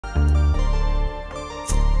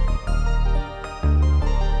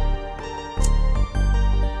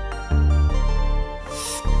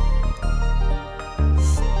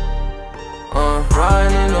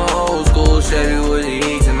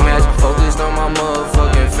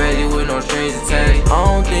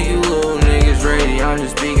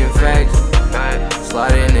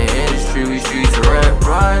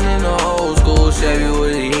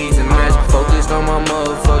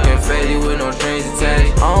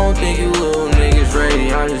think you little niggas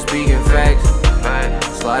ready, I'm just speaking facts.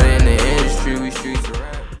 Slide in the industry, we streets of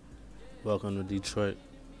rap. Welcome to Detroit.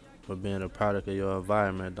 But being a product of your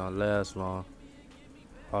environment don't last long.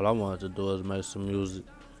 All I wanted to do is make some music,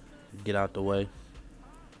 get out the way.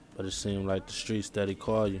 But it seemed like the streets steady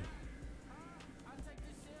call you.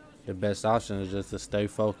 The best option is just to stay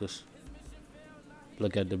focused.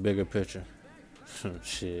 Look at the bigger picture.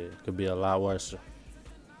 Shit, it could be a lot worse.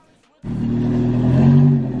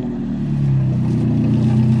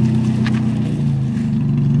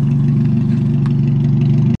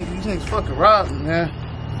 You things fucking robbing, man.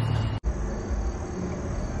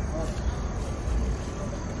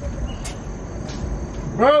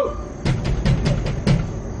 Bro!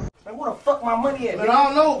 Man, where the fuck my money at, Man, nigga? I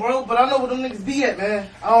don't know, bro, but I know where them niggas be at, man.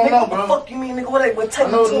 I don't know, bro. What the fuck you mean, nigga? Where they take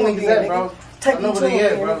I know me to where them them, niggas at, nigga? bro. Take I know me to where they them,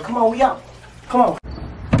 at, bro. nigga. Come on, we out. Come on.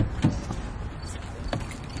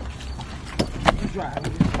 You drive,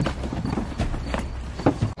 nigga.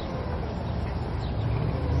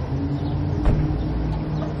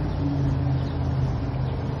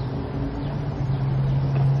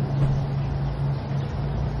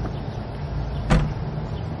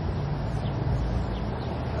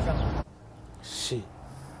 Shit.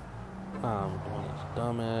 I'm doing this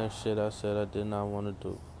dumbass shit I said I did not want to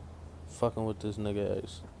do. Fucking with this nigga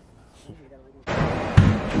Ace.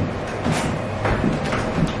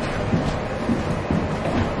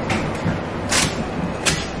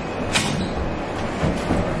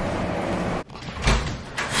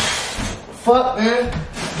 Fuck, man.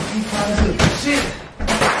 You trying to do shit.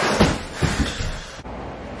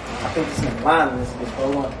 I think this nigga lying in this bitch, bro.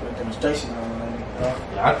 We want a demonstration on that nigga, dog.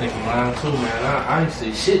 Yeah, I think I'm lying too, man. I ain't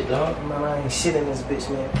say shit, dog. Man, I ain't shit in this bitch,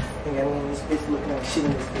 man. Think I mean this bitch looking at shit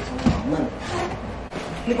in this bitch and my money.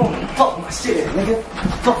 Nigga, wanna fuck my shit at, nigga.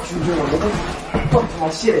 Fuck you doing, nigga. Fuck my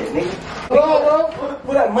shit at, nigga. Hold on, bro.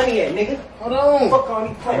 Where that money at, nigga? Hold on. Fuck all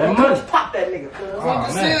these playing. That Cuz money. pop that nigga, cuz.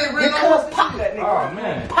 Oh, man. Your cuz pop that nigga. Oh,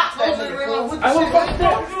 man. Pop that nigga, I cuz. will fuck Fuck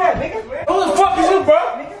that, nigga. Who the fuck is you, bro?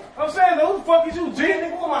 I'm saying, who the fuck is you, G?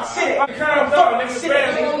 Nigga, where my shit at? Calm down, nigga. The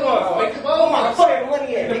bags in the closet, nigga. Where my fucking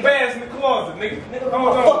money at, The nigga? bags in the closet, nigga. Nigga, Hold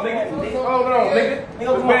on, fuck nigga. that, nigga. Hold on, nigga. Nigga, The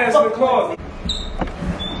where my bags in the fucking closet.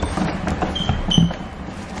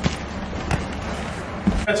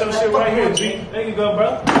 Got your shit right here, G. There you go, bro.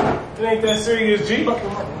 It ain't that serious, G.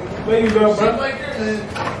 There you go, bro.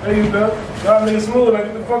 There you go. Y'all niggas smooth. Like,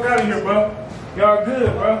 get the fuck out of here, bro. Y'all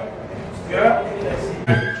good, bro. Yeah?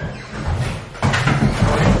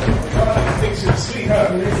 Think you're sweet,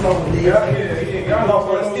 huh? Yeah. Y'all know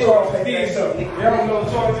what Charles did, though. Y'all know what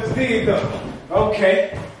Charles did, though. Okay.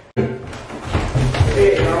 Yeah,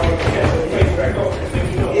 y'all want to catch the face back up.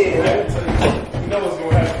 You know what's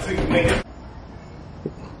gonna happen to you, nigga.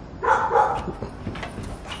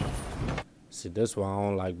 See, that's why I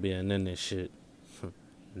don't like being in this shit.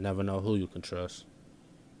 Never know who you can trust.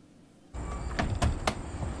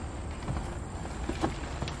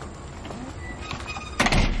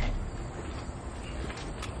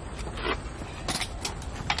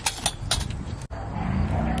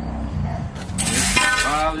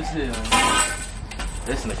 Wild as hell, man.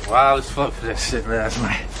 This nigga wild as fuck for that shit last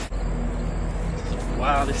night.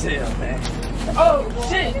 Wild as hell, man. Oh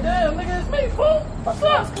shit, damn nigga, it's me, fool. What's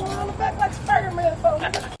up? Going on the back like Spider-Man, fool.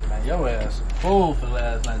 Man, your ass a fool for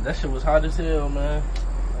last night. That shit was hot as hell, man.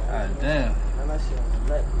 God damn. Man, that shit on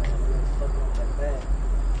the left, man. Niggas fucking up that bad.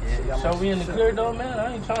 Yeah, so we in the clear though, man.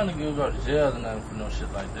 I ain't trying to go to jail or nothing for no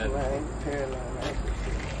shit like that. Man, I ain't prepared, man.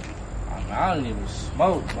 I don't even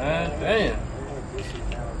smoke, man. Damn.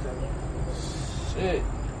 Shit.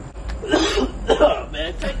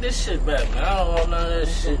 Man, take this shit back, man. I don't want none of that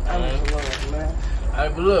shit, man. Hey,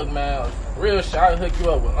 but look, man, real shit, I'll hook you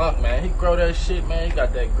up with Unc, man. He grow that shit, man. He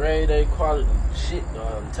got that grade A quality shit,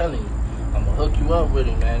 dog. I'm telling you. I'm gonna hook you up with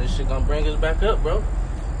him, man. This shit gonna bring us back up, bro.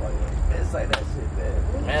 It's like that shit,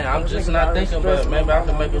 man. Man, I'm just not thinking about it. Maybe I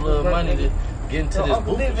can make a little money to get into this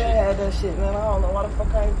Uncle booth and David shit. had that shit, man. I don't know why the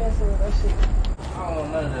fuck I ain't pencil with that shit. I don't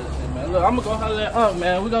want none of that shit, man. Look, I'm gonna go holler at Unc,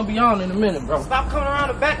 man. We're gonna be on in a minute, bro. Stop coming around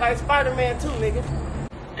the back like Spider-Man too, nigga.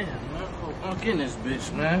 Damn, man. Unc in this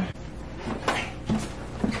bitch, man.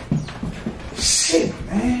 Shit,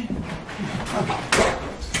 man.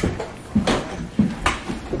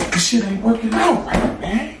 This shit ain't working out right,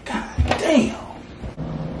 man. God damn.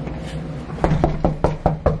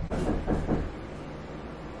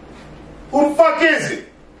 Who the fuck is it?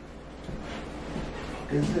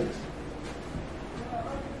 What is this?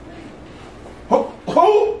 Who?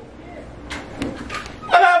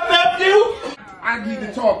 What up, nephew? I need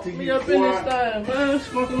to talk to you. We up in this time, man.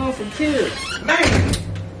 Smoking on some kids. Man.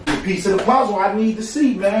 piece of the puzzle I need to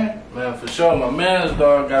see, man. Man, for sure. My man's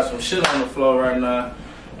dog got some shit on the floor right now.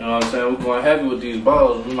 You know what I'm saying? We're going heavy with these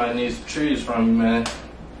balls. We might need some trees from you, man.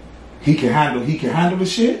 He can handle the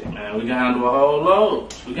shit? Man, we can handle a whole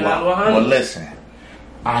load. We can handle 100. Well, listen.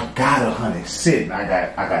 I got 100 sitting. I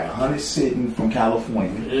got 100 sitting from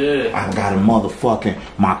California. Yeah. I got a motherfucking,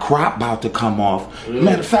 my crop about to come off. Yeah.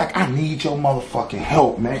 Matter of fact, I need your motherfucking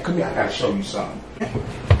help, man. Come here, I gotta show you something.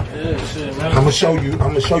 Yeah, shit, man. I'm gonna show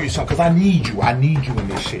you something, cause I need you in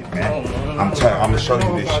this shit, man. I'm gonna show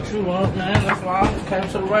you this shit. You, man. That's why I came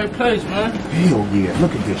to the right place, man. Hell yeah,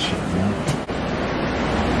 look at this shit, man.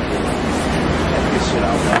 Check this shit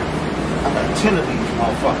out, man. I got 10 of these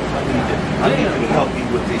motherfuckers. I need you to help me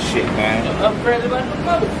with this shit, man. Upgraded like a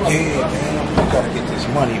motherfucker. Yeah, man. You gotta get this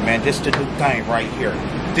money, man. This the new thing right here.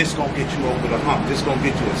 This gonna get you over the hump. This gonna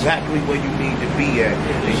get you exactly where you need to be at.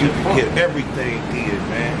 And you can get everything did,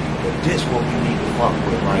 man. But this what we need to fuck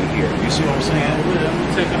with right here. You see what I'm saying? Yeah, I'm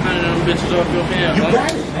gonna take 100 of them bitches off your hand, You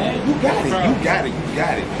got it, man. You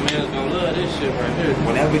got it. Man's gonna love this shit right here.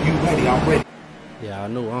 Whenever you ready, I'm ready. Yeah, I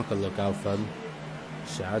knew Uncle look out for me.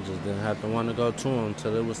 Shit, I just didn't have to want to go to him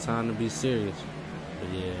until it was time to be serious. But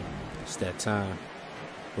yeah, it's that time.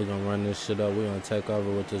 We're gonna run this shit up. We're gonna take over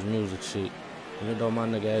with this music shit. Even though my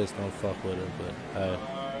nigga Ace don't fuck with it, but hey.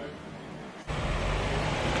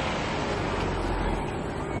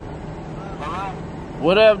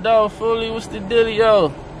 What up, dog? Fully, what's the dealio,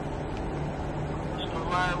 yo?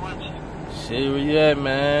 Shit, where you at,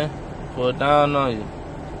 man? Pull it down on you.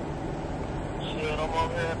 Shit, I'm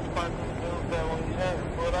over here at the park with the dude that when you have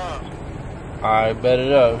it, pull it off. Alright, bet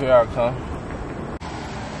it up. Here I come.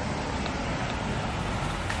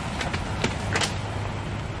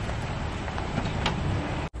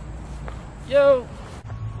 Yo!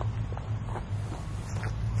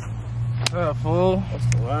 What's up, fool? What's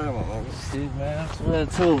the word, my nigga? Shit, man.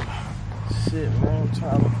 What's too? Shit, man. I'm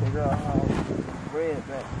trying to figure out how to get bread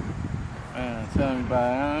back. Man, tell me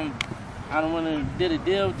about it. I done went and did a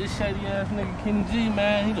deal with this shady ass nigga Kenny G,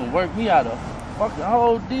 man. He done worked me out of fucking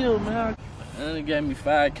whole deal, man. And he gave me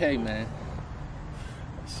 5K, man.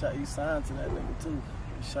 You signed to that nigga too.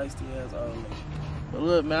 You shiesty ass old nigga. But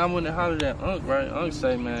look, man, I went and hollered at Unc, right? Unc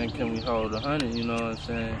say, man, can we hold 100, you know what I'm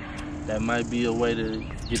saying? That might be a way to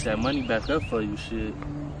get that money back up for you, shit.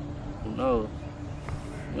 Who knows?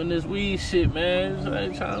 When this weed shit, man, so I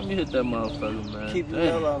ain't trying to hit that motherfucker, man. Keep it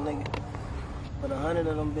mellow, nigga. But 100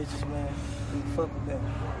 of them bitches, man, we can fuck with that.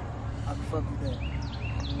 I can fuck with that.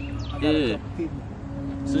 I got a couple people.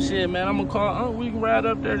 So shit, man, I'm gonna call Unc. We can ride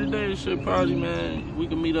up there today and shit, probably, man. We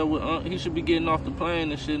can meet up with Unc. He should be getting off the plane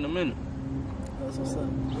and shit in a minute. That's what's up.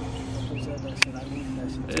 I appreciate that shit. I need that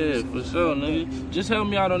shit. Yeah, for sure, nigga. Just help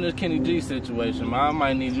me out on this Kenny G situation, man. I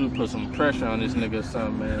might need you to put some pressure on this nigga or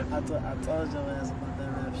something, man. I told your ass about that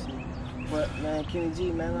rap shit. But, man, Kenny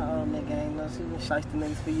G, man, that old nigga ain't no shit. You been shiesty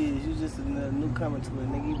niggas for years. You just a newcomer to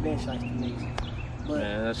it, nigga. You been shiesty niggas. But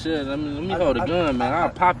man, shit, let me hold a gun, man. I'll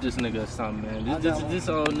pop this nigga or something, man. This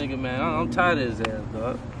old nigga, man. I'm tired of his ass,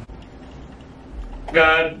 dog.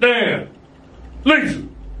 God damn. Lisa.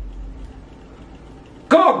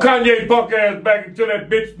 Call Kanye punk ass back and tell that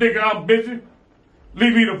bitch nigga I'm busy.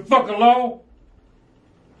 Leave me the fuck alone.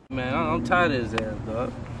 Man, I'm tired of his ass,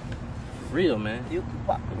 dog. Real, man. You can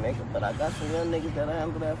pop the nigga, but I got some young niggas that'll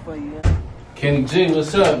handle that for you, yeah. Kenny G,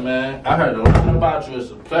 what's up, man? I heard a lot about you.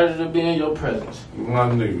 It's a pleasure to be in your presence. My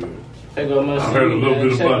nigga. Hey, go, man. I heard a little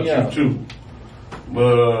bit about you too.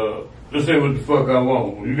 But this ain't what the fuck I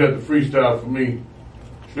want. You got the freestyle for me.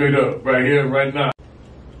 Straight up, right here, right now.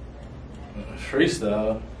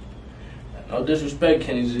 Freestyle? No disrespect,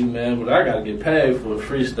 Kenny G, man, but I gotta get paid for a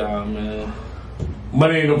freestyle, man.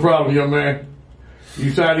 Money ain't no problem, young man.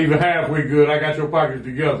 You sound even halfway good. I got your pockets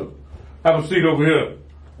together. Have a seat over here.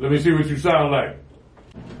 Let me see what you sound like.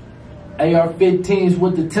 AR-15s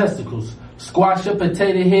with the testicles. Squash a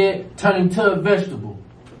potato head, turn him to a vegetable.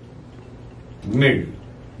 Nigga,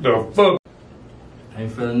 the fuck?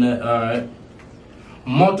 Ain't feeling that, alright.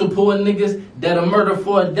 Multiple niggas that'll murder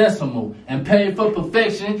for a decimal. And pay for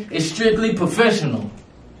perfection is strictly professional.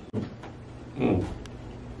 You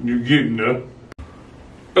getting there.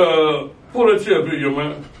 Pull that chair up here, young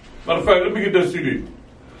man. Matter of fact, let me get that CD.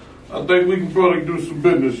 I think we can probably do some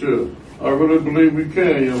business here. I really believe we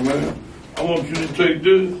can, young man. I want you to take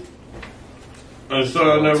this and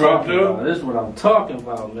sign that right there. This is what I'm talking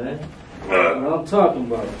about, man. What I'm talking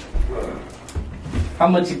about. How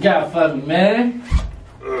much you got for me, man?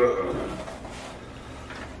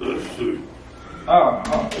 Let's see.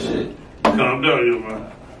 Oh, shit. Calm down, young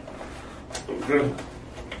man. Okay.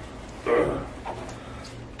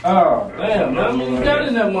 Oh, damn, man. I mean, you got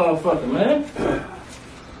in that motherfucker, man.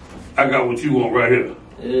 I got what you want right here.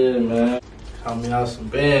 Yeah, man. Call me out some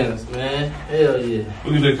bands, man. Hell yeah.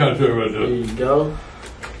 Look at that contract right there. There you go.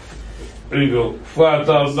 There you go.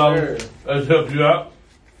 $5,000. That's helped you out.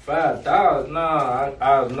 5,000? Nah,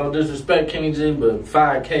 I no disrespect, Kenny G, but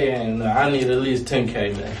 5K ain't. I need at least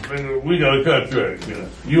 10K, man. Man, we got a contract, man.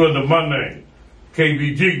 You under my name,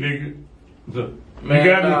 KBG, nigga. Man,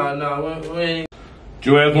 you got nah, we ain't. Get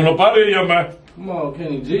your ass on up out of here, young man. Come on,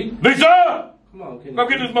 Kenny G. Lisa! Come on, Kenny. Go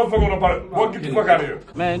get this motherfucker on up out of here. Boy, get the fuck out of here.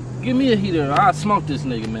 Man, give me a heater. I'll smoke this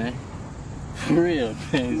nigga, man. For real,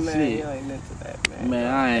 man. Man, Shit. you ain't into that, man.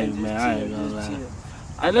 Man, I ain't gonna lie. Chill.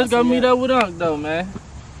 Alright, let's go meet up with Unc, though, man.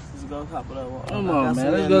 Let's go hop it up. Come on,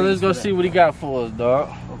 man. Let's go see what he got for us, dog.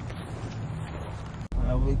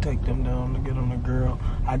 We take them down to get on the girl.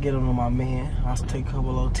 I get them to my man. I take a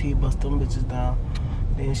couple OT, bust them bitches down.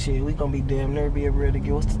 Then shit, we gonna be damn near be able to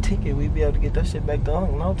get what's the ticket. We be able to get that shit back to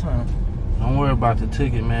Unc in no time. Don't worry about the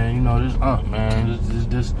ticket, man. You know, this Unc, man.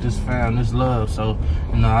 This fam, this love. So,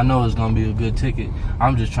 you know, I know it's gonna be a good ticket.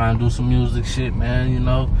 I'm just trying to do some music shit, man. You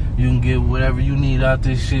know, you can get whatever you need out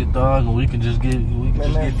this shit, dog, and we can just get,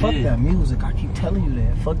 fuck that music. I keep telling you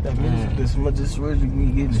that. Fuck that music. This much, this really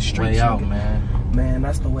me getting the streets. Way out, nigga. man. Man,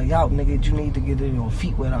 that's the way out, nigga. You need to get in your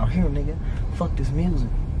feet wet out here, nigga. Fuck this music.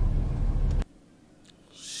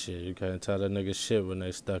 Shit, you can't tell that nigga shit when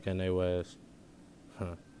they stuck in their ways.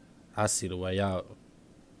 Huh. I see the way out.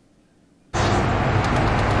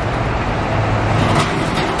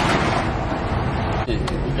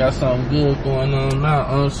 We got something good going on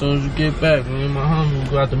now. As soon as you get back, me and my homie, we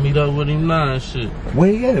got to meet up with him now and shit.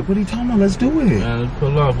 Where he at? What he talking about? Let's do it. Man, let's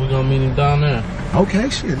pull off. We're gonna meet him down there. Okay,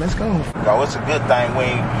 shit, let's go. Yo, it's a good thing we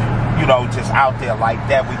ain't, you know, just out there like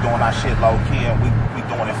that. We doing our shit low key and we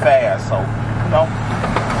doing it fast. So, you know,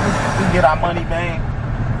 we get our money, man.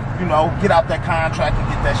 You know, get out that contract and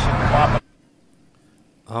get that shit popping.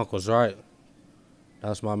 Uncle's right.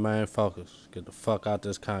 That's my main focus. Get the fuck out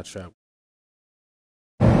this contract.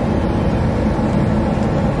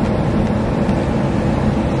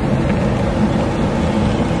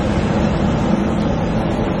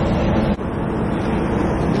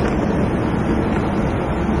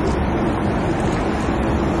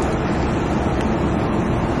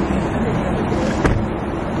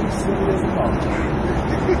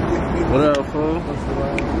 What up, fool?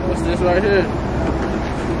 What's this right here?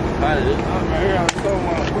 Right here on the phone.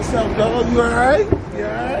 What's up, dog? You alright? You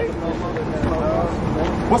alright?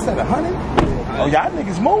 What's that, 100? Oh, y'all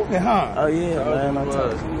niggas moving, huh? Oh, yeah, man.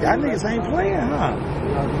 Y'all niggas ain't playing, huh?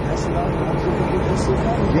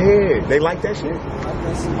 Yeah, they like that shit?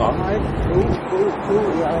 Alright.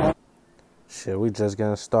 Cool. Shit, we just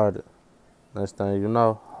getting started. Next thing you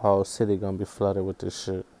know, whole city gonna be flooded with this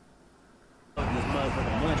shit.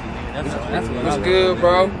 What's good,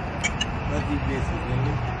 bro?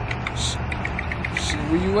 Shit,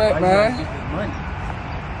 where you at, man?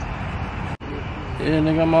 Yeah,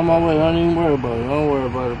 nigga, I'm on my way. Don't even worry about it. Don't worry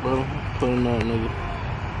about it, bro. Putting up, nigga.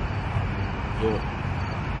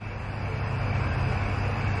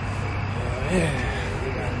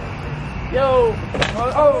 Yeah. Yo!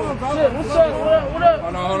 Oh, shit, what's up? What up?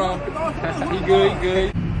 Hold on. He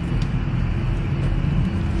good.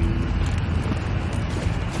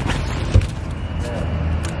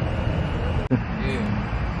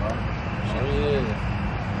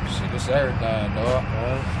 Shit, it's everything, dog.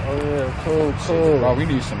 Oh, yeah, cool. Shit, bro, we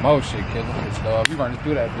need some more shit, killer. Dog, we running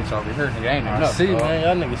through that bitch over here, nigga. Ain't enough. I see, dog. man.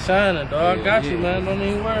 Y'all niggas shining, dog. Yeah, I got yeah. you, man. Don't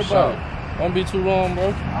even worry about it. Don't be too long, bro.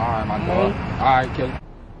 Alright, my dog. Alright, killer.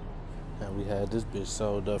 And we had this bitch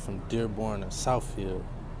sold up from Dearborn and Southfield.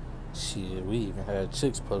 Shit, we even had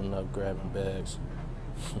chicks pulling up grabbing bags.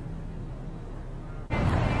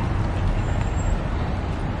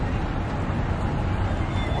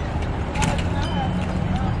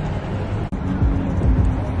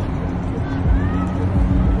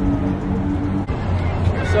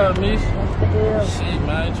 What's up, Meesia? Shit,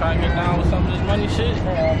 man. Trying to get down with some of this money shit?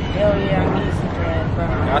 Hell yeah, I need some bread, bro.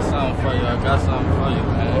 Got something for you. I got something for you,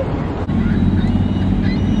 man.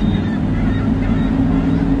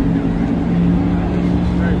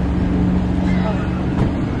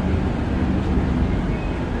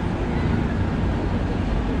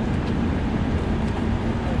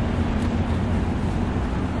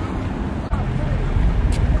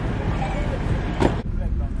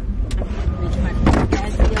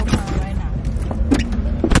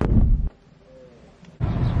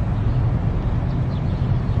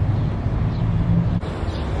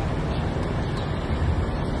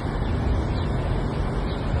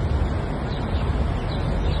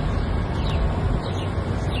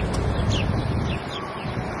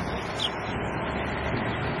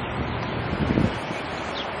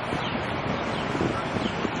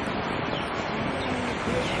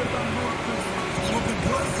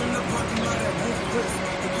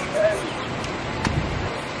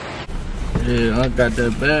 Yeah, I got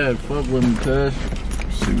that bag. Fuck with me, cuz.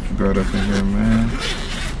 See what you got up in here, man.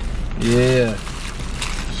 Yeah.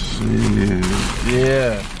 Shit.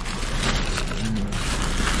 Yeah.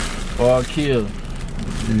 All kill.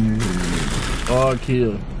 Yeah. All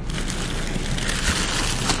kill.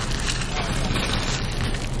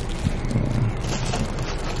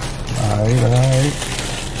 Alright.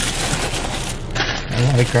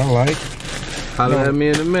 I like. Holler at me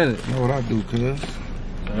in a minute. You know what I do, cuz?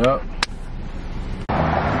 Yep.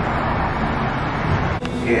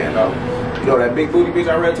 Yeah, no. You know that big booty bitch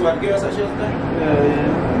I ran to at the gas station yesterday?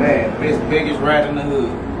 Yeah. Man, bitch biggest rat in the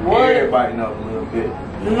hood. What? Everybody know a little bit.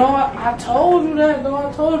 You know, I told you that, though.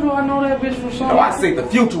 I told you I know that bitch from something. No, I see the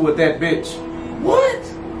future with that bitch. What?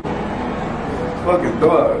 Fucking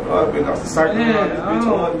dog. Dog bitch, I was cycling around this bitch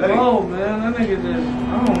all day. Oh, man. That nigga just,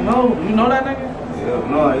 I don't know. You know that nigga? Yeah,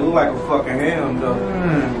 no, he look like a fucking ham, though.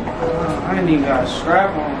 I ain't even got a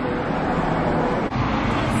strap on.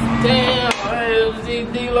 Damn, LZ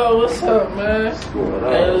D-Lo, what's up, man?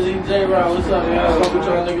 LZ J-Roc, what's up, man? Fuck with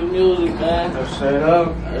y'all niggas music, man. Straight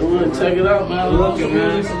up. Hey, we'll check it out, man. Look at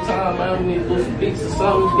music sometime, man. We need to do some beats or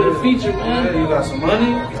something. Get a feature, man. You got some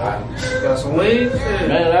money? You got some weed?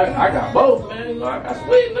 Man, I got both, man. You know, I got some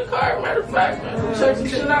weed in the car, matter of fact, man. We'll check some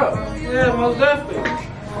shit out. Yeah, most definitely.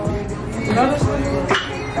 You know this nigga?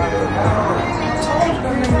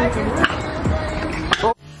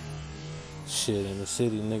 Shit, in the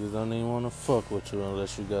city, niggas don't even want to fuck with you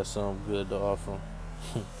unless you got something good to offer 'em.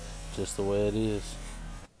 Just the way it is.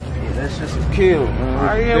 Yeah, that's just a kill, man.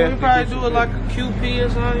 Alright, yeah, we probably do it like a QP or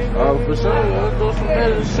something. Oh, for sure. Let's do some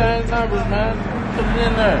better exchange numbers, man. Put it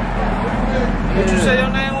in there. What you say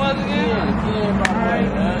your name was again?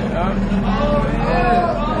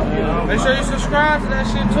 Yeah. Make sure you subscribe to that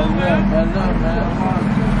shit too, man. Man.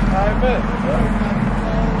 Alright, bet.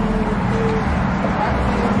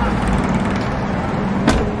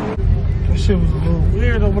 That shit was a little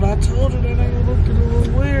weird though, but I told you that nigga looked a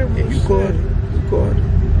little weird. Yeah, you good. You good.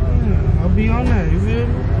 I'll be on that, you feel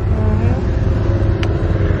me?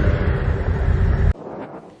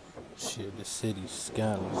 Shit, the city's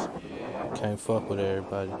scandalous. Can't fuck with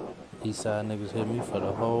everybody. Eastside niggas hit me for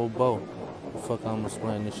the whole boat. The fuck I'ma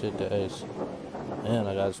explain this shit to Ace. And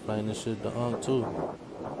I gotta explain this shit to Unc too.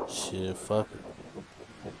 Shit, fuck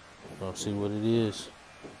it. Gonna see what it is.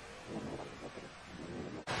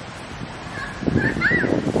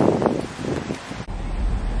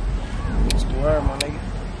 What's the word, my nigga?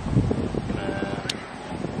 Man,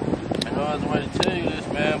 I know I was ready to tell you this,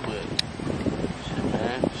 man, but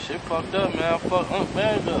shit fucked up, man. Fuck Unc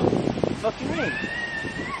bad up. What the fuck you mean?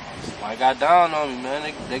 Somebody got down on me,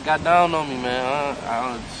 man. They got down on me, man.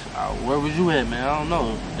 Where was you at, man? I don't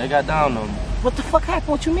know. They got down on me. What the fuck happened?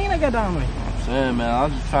 What you mean I got down on you? I'm saying, man,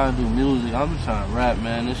 I'm just trying to do music. I'm just trying to rap,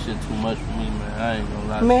 man. This shit too much for me, man. I ain't gonna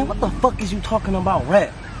lie to you. Man, what the fuck is you talking about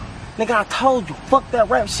rap? Nigga, I told you, fuck that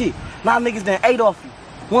rap shit. Now niggas done ate off you.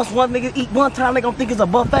 Once one nigga eat one time, they gon' think it's a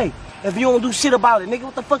buffet. If you don't do shit about it, nigga,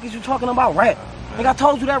 what the fuck is you talking about rap? Nigga, I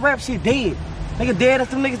told you that rap shit dead. Nigga, dead as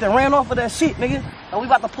them niggas that ran off of that shit, nigga. And we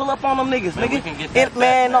about to pull up on them niggas, man, nigga. we can get that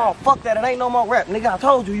Man, no, fuck that. It ain't no more rap. Nigga, I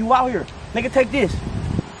told you, you out here. Nigga, take this.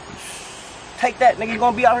 Take that, nigga. You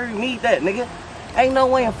gonna be out here, you need that, nigga. Ain't no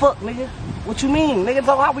way in fuck, nigga. What you mean, nigga?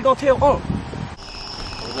 So how we gonna tell Unc?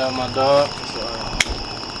 What's up, my dog?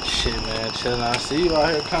 Shit, man, chillin'. I see you out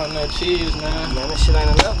here counting that cheese, man. Man, that shit ain't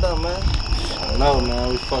enough though, man. I know, man.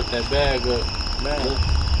 We fucked that bag up. Man.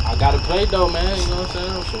 I got to play though, man. You know what I'm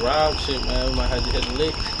saying? Some rob shit, man. We might have to hit the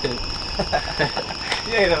lick.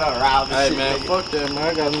 You ain't never robbed this Hey, shit, man, nigga. fuck that, man.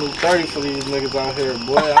 I got a new 30 for these niggas out here,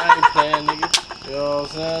 boy. I ain't playing, nigga. You know what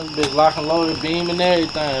I'm saying? This bitch lock and loaded, beam and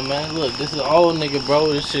everything, man. Look, this is an old nigga,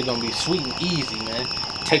 bro. This shit gonna be sweet and easy, man.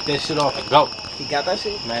 Take that shit off and go. He got that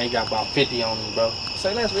shit? Man, he got about 50 on him, bro.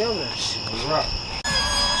 Say less, we over there. Shit, we rock.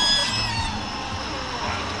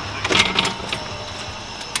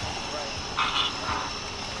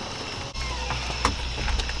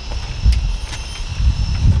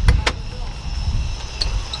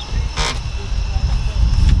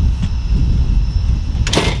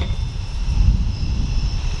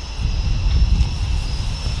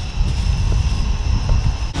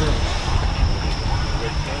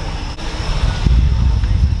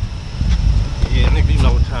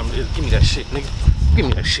 Give me that shit, nigga. Give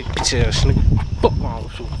me that shit, bitch ass nigga. Fuck wrong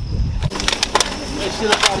with you. That shit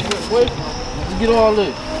up out of here, boy. Let's get all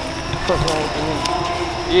this. Fuck wrong with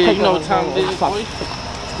you. Yeah, you know what time it is, boy.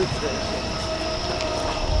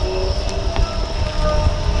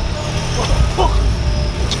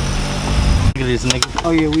 at this nigga.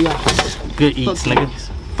 Oh yeah, we out. Good eats, nigga.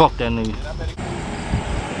 Fuck that nigga.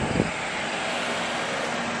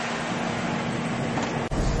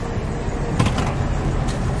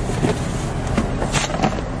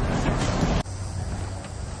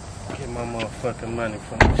 Get my motherfucking money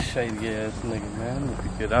from this shady ass nigga, man. I need to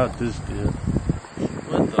get out this deal.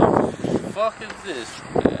 What the fuck is this,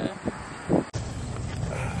 man?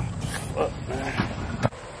 Fuck, man.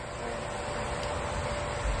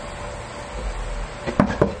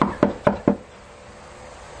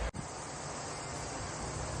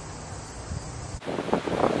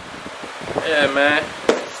 Yeah, man.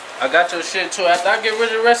 I got your shit too. After I get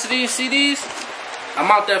rid of the rest of these CDs,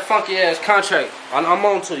 I'm out that funky ass contract. I'm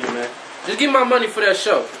on to you, man. Just give me my money for that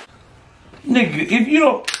show. Nigga, if you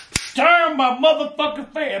don't turn my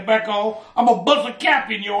motherfucking fan back on, I'm gonna bust a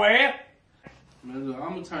cap in your ass. Man, look, I'm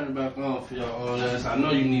gonna turn it back on for y'all all ass. I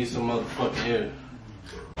know you need some motherfucking air.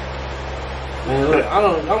 Man, look,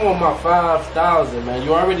 I want my 5,000, man.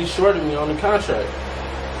 You already shorted me on the contract.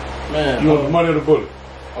 Man. You want the money or the bullet?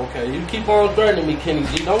 Okay, you keep on threatening me, Kenny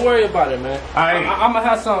G. Don't worry about it, man. I'm gonna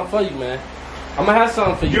have something for you, man. I'm gonna have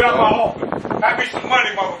something for you. Get out my office. I get some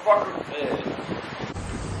money, motherfucker. Yeah.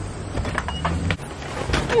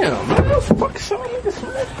 Damn, man. Those fucking some niggas,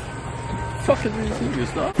 man. Fuck is these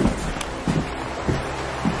niggas, dog?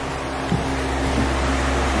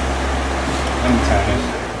 Let me turn this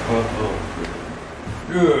shit.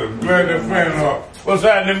 Good. Glad that fan off. What's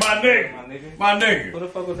happening, my nigga? My nigga. Who the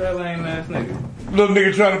fuck was that lame ass nigga? Little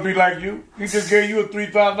nigga trying to be like you. He just gave you a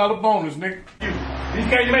 $3,000 bonus, nigga. You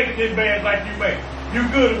can't make this bad like you make. You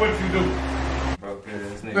good at what you do. Broke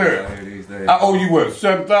ass niggas out here these days. I owe you what,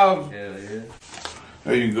 7,000? Hell yeah.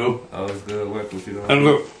 There you go. I was good working with you. And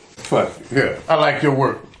look, fuck it. Yeah, I like your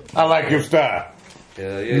work. I like your style.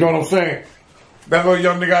 Hell yeah. You know what I'm saying? That little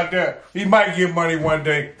young nigga out there, he might get money one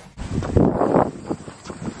day.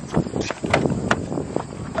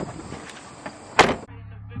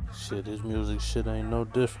 Shit, this music shit ain't no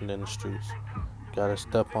different in the streets. Gotta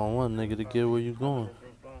step on one nigga to get where you going.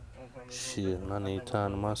 Shit, I need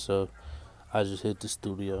time to myself. I just hit the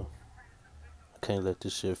studio. I can't let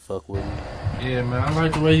this shit fuck with me. Yeah, man, I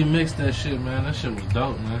like the way you mixed that shit, man. That shit was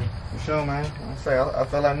dope, man. For sure, man. I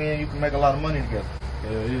feel like me and you can make a lot of money together.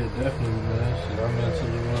 Hell yeah, definitely, man. Shit, I'm into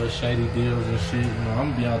the little shady deals and shit. You know,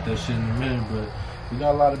 I'm gonna be out that shit in a minute, but we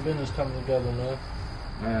got a lot of business coming together, man.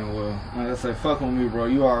 Man, well, like I say, fuck with me, bro.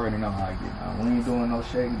 You already know how I get now. We ain't doing no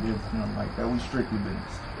shady business, nothing like that. We strictly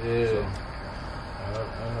business. Yeah. So.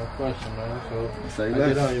 Ain't no question, man. So, say I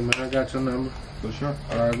get on you, man. I got your number. For sure.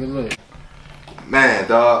 All right, good luck. Man,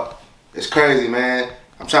 dog, it's crazy, man.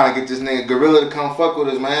 I'm trying to get this nigga Gorilla to come fuck with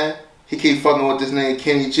us, man. He keep fucking with this nigga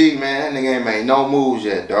Kenny G, man. That nigga ain't made no moves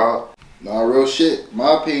yet, dog. Nah, real shit. In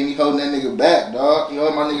my opinion, he holding that nigga back, dog. He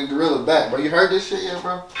holding my nigga Gorilla back, bro. You heard this shit yet,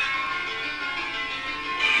 bro?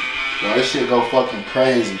 Bro, this shit go fucking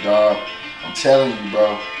crazy, dog. I'm telling you,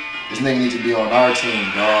 bro. This nigga needs to be on our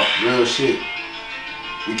team, dog. Real shit.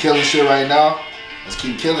 We killing shit right now. Let's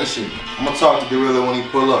keep killing shit. I'm gonna talk to Gorilla when he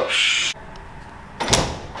pull up.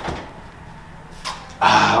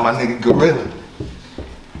 Ah, my nigga Gorilla.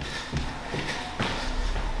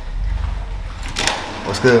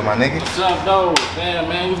 What's good, my nigga? What's up, though? Damn,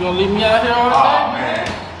 man, you gonna leave me out here all day? Oh, man.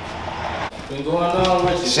 Been going on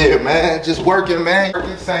with you? Shit, man. Just working, man.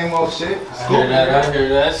 Working, same old shit. I hear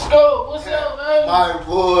that. Scoop, what's up, man? My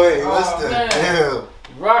boy, what's the deal?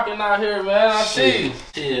 You rocking out here, man. I see you.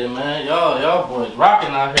 Yeah, man. Y'all boys rocking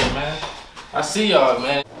out here, man. I see y'all,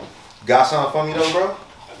 man. Got something for me, though, bro? I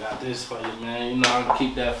got this for you, man. You know I can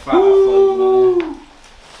keep that fire for you, man.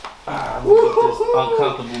 I'm gonna get this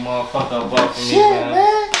uncomfortable motherfucker up off of me,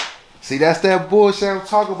 man. See, that's that bullshit I'm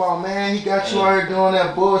talking about, man. He got you out here doing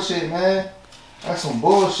that bullshit, man. That's some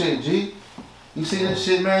bullshit, G. You see this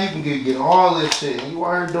shit, man? You can get all this shit. And you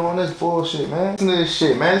out here doing this bullshit, man. Listen to this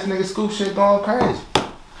shit, man. This nigga Scoop shit going crazy.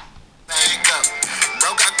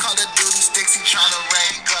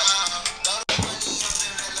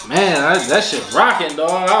 Man, that shit rocking,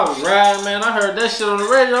 dog. I was riding, man. I heard that shit on the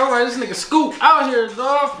radio. I'm like, this nigga Scoop out here,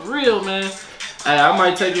 dog. For real, man. Hey, I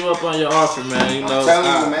might take you up on your offer, man. You know, I'm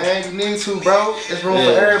telling you, man. You need to, bro. There's room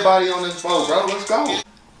for everybody on this boat, bro. Let's go.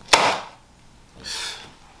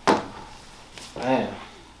 Man,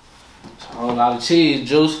 it's a whole lot of cheese,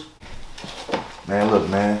 Juice. Man, look,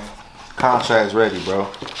 man. Contract's ready, bro.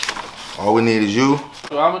 All we need is you.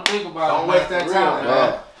 So I'm gonna think about it. Don't waste that time,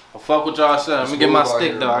 man. I'll fuck with y'all, son. Let me get my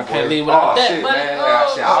stick, though. I can't leave without that. Shit, man.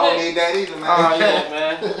 I don't need that either, man. Oh, yeah,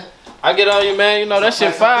 man. I get on you, man. You know, that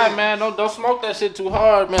shit fire, man. Don't smoke that shit too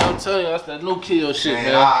hard, man. I'm telling you, that's that new kill shit,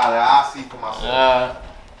 man. I'll see for myself.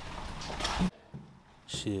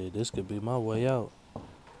 Shit, this could be my way out.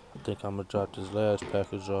 I think I'ma drop this last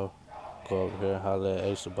package off. Go over here and holler at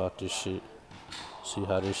Ace about this shit. See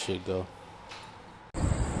how this shit go.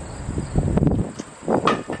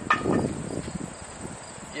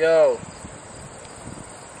 Yo.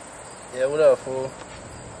 Yeah, what up, fool?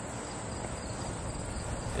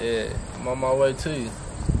 Yeah, I'm on my way to you.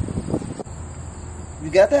 You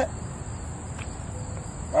got that?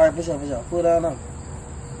 Alright, for sure. Pull down on me.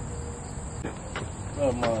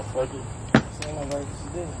 What up, motherfucker? Say no right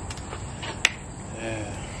today.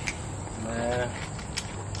 Yeah. Man.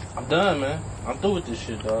 I'm done, man. I'm through with this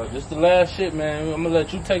shit, dog. This the last shit, man. I'm gonna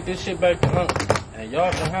let you take this shit back to Hunt. And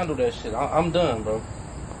y'all can handle that shit. I'm done, bro.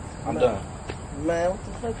 I'm done. Man, what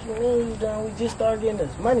the fuck you mean you done? We just started getting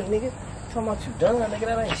this money, nigga. Talking about you done, nigga.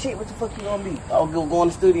 That ain't shit. What the fuck you gonna be? I'll go in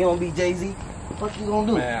the studio and be Jay-Z. What the fuck you gonna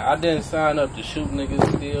do? Man, I didn't sign up to shoot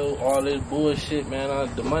niggas still. All this bullshit, man.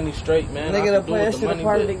 The money straight, man. Nigga, that play that shit a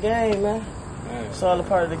part of the game, man. It's all a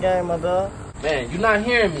part of the game, my dog. Man, you not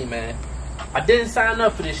hearing me, man. I didn't sign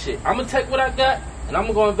up for this shit. I'm gonna take what I got, and I'm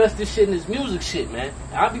gonna go invest this shit in this music shit, man.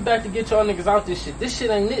 And I'll be back to get y'all niggas out this shit. This shit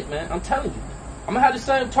ain't it, man. I'm telling you. I'm gonna have the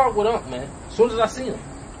same talk with Unc, man. As soon as I see him.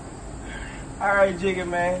 Alright, Jigga,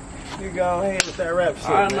 man. You go ahead with that rap shit,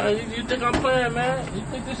 Alright, man. You think I'm playing, man? You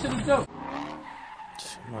think this shit is dope?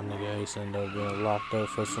 My nigga Ace ended up being locked up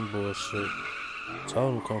for some bullshit.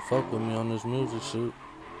 Told him come fuck with me on this music shit.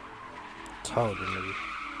 Told him, nigga.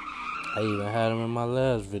 I even had him in my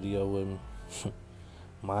last video with me.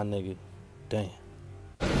 My nigga. Damn.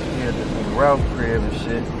 Yeah, this nigga Ralph crib and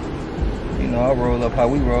shit. You know, I roll up how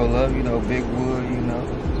we roll up, you know, big wood, you know.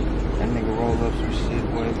 That nigga roll up some shit,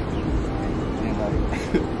 boy. And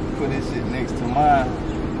like, put this shit next to mine.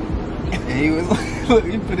 And he was like, look,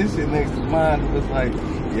 he put this shit next to mine. It was like,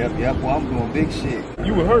 yep, well, I'm doing big shit.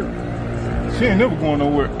 You were hurt. She ain't never going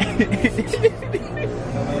nowhere.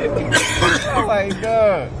 Oh my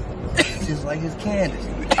God. Just like his Candace.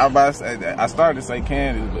 I about to say that. I started to say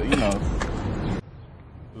Candace, but you know.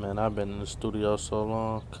 Man, I've been in the studio so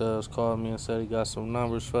long. Cuz called me and said he got some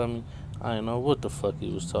numbers for me. I didn't know what the fuck he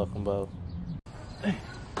was talking about. Hey.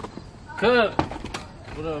 Cuz.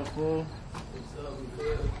 What up, fool? What's up,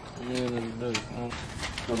 cuz? Yeah,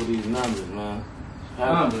 Some of these numbers, man.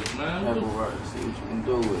 Numbers, man. Have a right. See what you can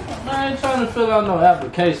do with it. Man, I ain't trying to fill out no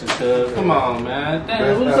application, cuz. Come on, man.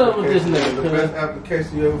 Damn, what's up with this nigga, The cuz? best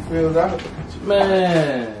application you ever filled out?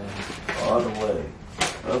 Man. All the way.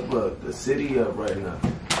 Up, the city up right now.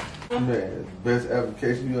 Man, best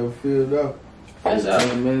application you ever filled out. That's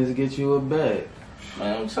 10 minutes to get you a bag.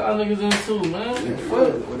 Man, I'm trying niggas in too, man.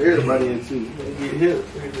 What everybody in too. They get hit.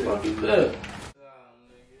 Fuck is that?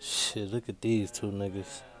 Shit, look at these two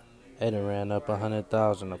niggas. They done ran up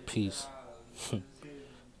 100,000 a piece.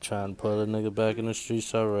 Trying to put a nigga back in the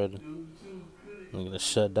streets already. Nigga done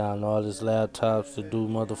shut down all his laptops to do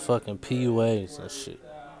motherfucking PUAs and shit.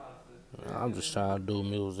 I'm just trying to do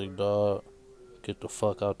music, dog. Get the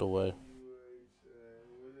fuck out the way.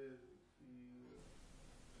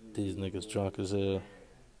 These niggas drunk as hell.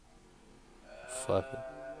 Fuck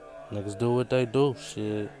it. Niggas do what they do.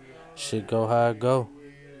 Shit go how it go.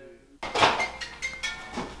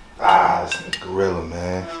 Ah, this nigga Gorilla,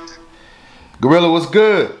 man. Gorilla, what's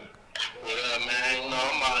good? Yeah, man, you know,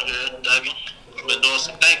 I'm out here, Dougie. I've been doing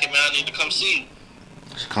some thinking, man. I need to come see you.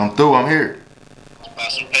 Just come through, I'm here.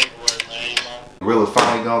 About some paperwork, man, you know. Gorilla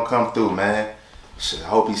finally gonna come through, man. Shit, I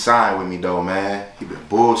hope he signed with me though, man. He been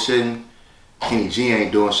bullshitting. Kenny G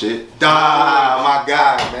ain't doing shit. My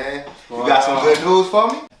guy, man. You got some good news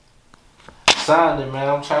for me? Signed it, man.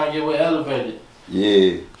 I'm trying to get with Elevated.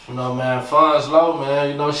 Yeah. You know, man, funds low, man.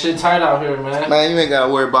 You know, shit tight out here, man. Man, you ain't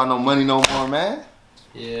gotta worry about no money no more, man.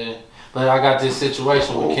 Yeah. But I got this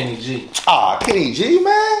situation with Kenny G. Ah, Kenny G,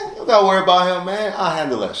 man. You don't gotta worry about him, man. I'll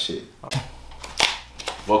handle that shit.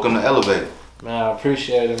 Welcome to Elevated. Man, I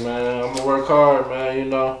appreciate it, man. I'm gonna work hard, man, you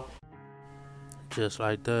know. Just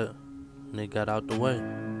like that, nigga got out the way.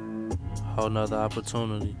 Whole nother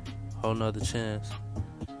opportunity. Whole nother chance.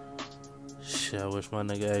 Shit, I wish my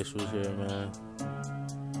nigga Ace was here, man.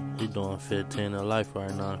 He doing 15 in life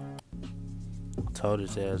right now. Told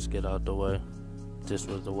his ass to get out the way. This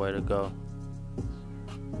was the way to go.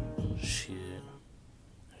 Shit.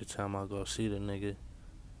 Every time I go see the nigga,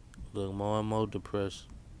 look more and more depressed.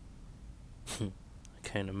 I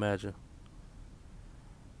can't imagine.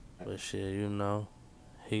 But shit, you know,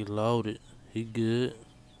 he loaded. He good.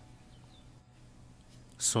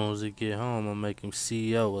 As soon as he get home, I'll make him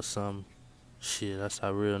CEO or something. Shit, that's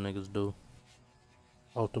how real niggas do.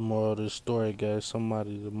 Out the moral of this story, guys,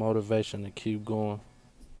 somebody the motivation to keep going.